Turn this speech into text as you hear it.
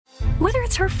Whether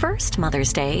it's her first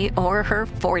Mother's Day or her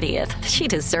 40th, she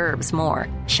deserves more.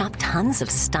 Shop tons of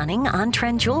stunning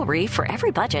on-trend jewelry for every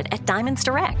budget at Diamonds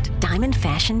Direct. Diamond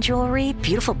fashion jewelry,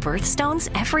 beautiful birthstones,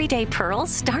 everyday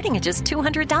pearls starting at just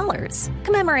 $200.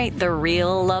 Commemorate the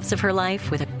real loves of her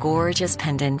life with a gorgeous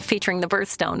pendant featuring the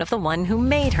birthstone of the one who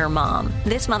made her mom.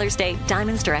 This Mother's Day,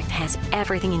 Diamonds Direct has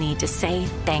everything you need to say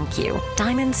thank you.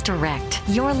 Diamonds Direct.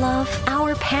 Your love,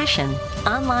 our passion.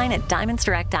 Online at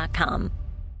diamondsdirect.com.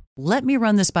 "Let me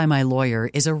run this by my lawyer"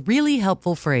 is a really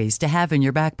helpful phrase to have in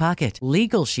your back pocket.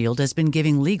 Legal Shield has been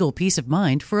giving legal peace of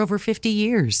mind for over 50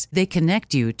 years. They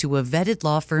connect you to a vetted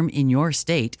law firm in your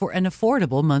state for an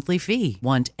affordable monthly fee.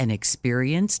 Want an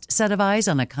experienced set of eyes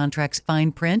on a contract's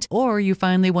fine print? Or you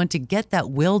finally want to get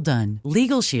that will done?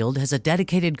 Legal Shield has a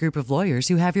dedicated group of lawyers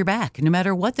who have your back, no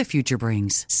matter what the future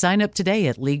brings. Sign up today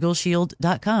at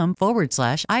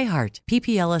LegalShield.com/iHeart.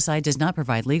 PPLSI does not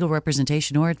provide legal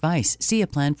representation or advice. See a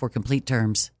plan for complete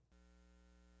terms.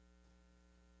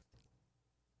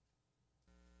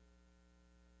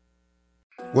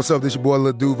 What's up, this your boy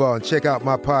Lil Duval, and check out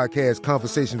my podcast,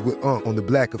 Conversations with Unc, on the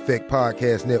Black Effect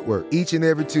Podcast Network. Each and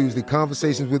every Tuesday,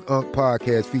 Conversations with Unc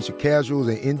podcast feature casual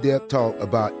and in-depth talk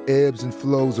about ebbs and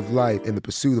flows of life and the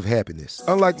pursuit of happiness.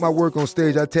 Unlike my work on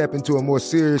stage, I tap into a more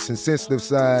serious and sensitive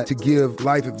side to give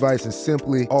life advice and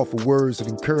simply offer words of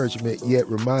encouragement, yet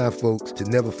remind folks to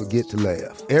never forget to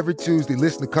laugh. Every Tuesday,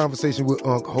 listen to Conversation with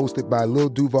Unc, hosted by Lil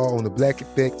Duval on the Black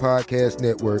Effect Podcast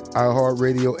Network,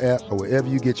 iHeartRadio app, or wherever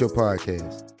you get your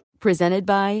podcasts. Presented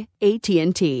by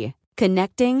AT&T.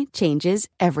 Connecting changes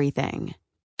everything.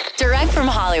 Direct from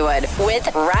Hollywood with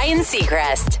Ryan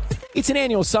Seacrest. It's an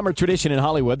annual summer tradition in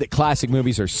Hollywood that classic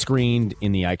movies are screened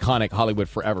in the iconic Hollywood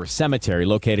Forever Cemetery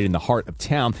located in the heart of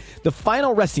town, the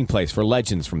final resting place for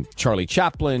legends from Charlie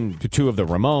Chaplin to two of the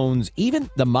Ramones, even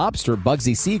the mobster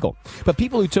Bugsy Siegel. But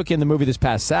people who took in the movie this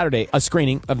past Saturday, a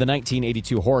screening of the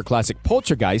 1982 horror classic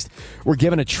Poltergeist, were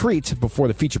given a treat before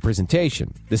the feature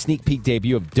presentation. The sneak peek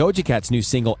debut of Doja Cat's new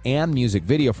single and music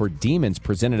video for Demons,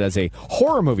 presented as a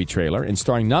horror movie trailer and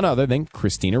starring none other than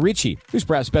Christina Ricci, who's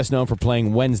perhaps best known for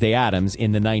playing Wednesday Addams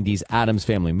in the 90s Addams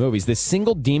Family movies. This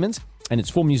single, Demons, and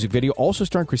its full music video, also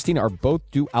starring Christina, are both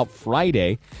due out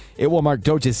Friday. It will mark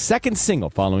Doja's second single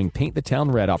following Paint the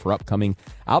Town Red off her upcoming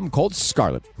album called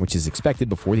Scarlet, which is expected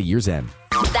before the year's end.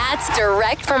 That's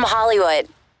direct from Hollywood.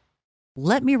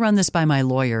 "Let me run this by my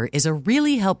lawyer" is a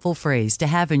really helpful phrase to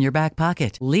have in your back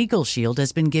pocket. Legal Shield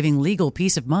has been giving legal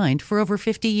peace of mind for over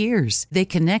 50 years. They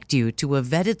connect you to a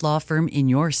vetted law firm in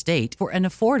your state for an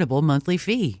affordable monthly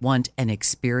fee. Want an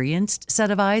experienced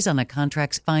set of eyes on a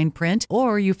contract's fine print?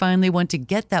 Or you finally want to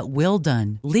get that will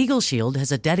done? Legal Shield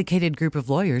has a dedicated group of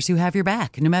lawyers who have your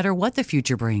back, no matter what the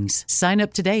future brings. Sign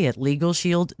up today at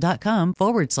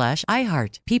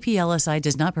LegalShield.com/iHeart. PPLSI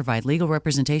does not provide legal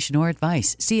representation or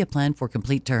advice. See a plan for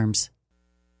complete terms.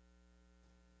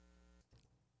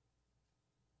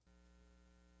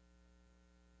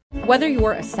 Whether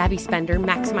you're a savvy spender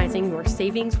maximizing your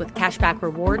savings with cashback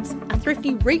rewards, a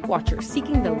thrifty rate watcher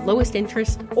seeking the lowest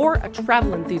interest, or a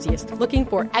travel enthusiast looking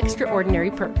for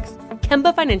extraordinary perks,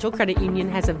 Kemba Financial Credit Union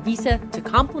has a visa to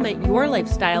complement your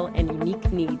lifestyle and unique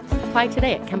needs. Apply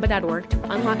today at Kemba.org to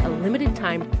unlock a limited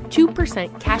time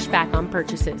 2% cash back on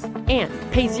purchases and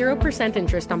pay 0%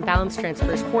 interest on balance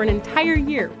transfers for an entire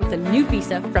year with a new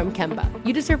visa from Kemba.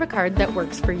 You deserve a card that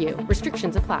works for you.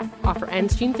 Restrictions apply. Offer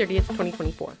ends June 30th,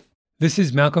 2024. This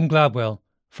is Malcolm Gladwell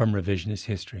from Revisionist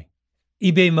History.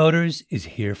 eBay Motors is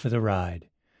here for the ride.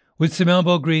 With some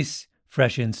elbow grease,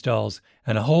 fresh installs,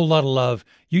 and a whole lot of love,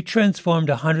 you transformed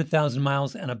 100,000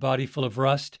 miles and a body full of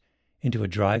rust into a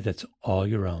drive that's all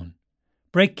your own.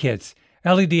 Brake kits,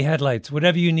 LED headlights,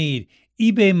 whatever you need,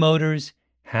 eBay Motors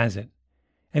has it.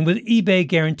 And with eBay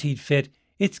Guaranteed Fit,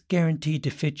 it's guaranteed to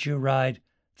fit your ride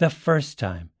the first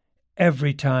time,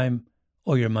 every time,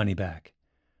 or your money back.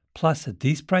 Plus, at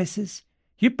these prices,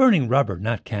 you're burning rubber,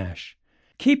 not cash.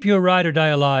 Keep your ride or die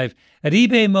alive at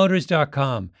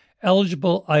ebaymotors.com.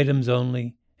 Eligible items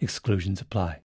only. Exclusions apply.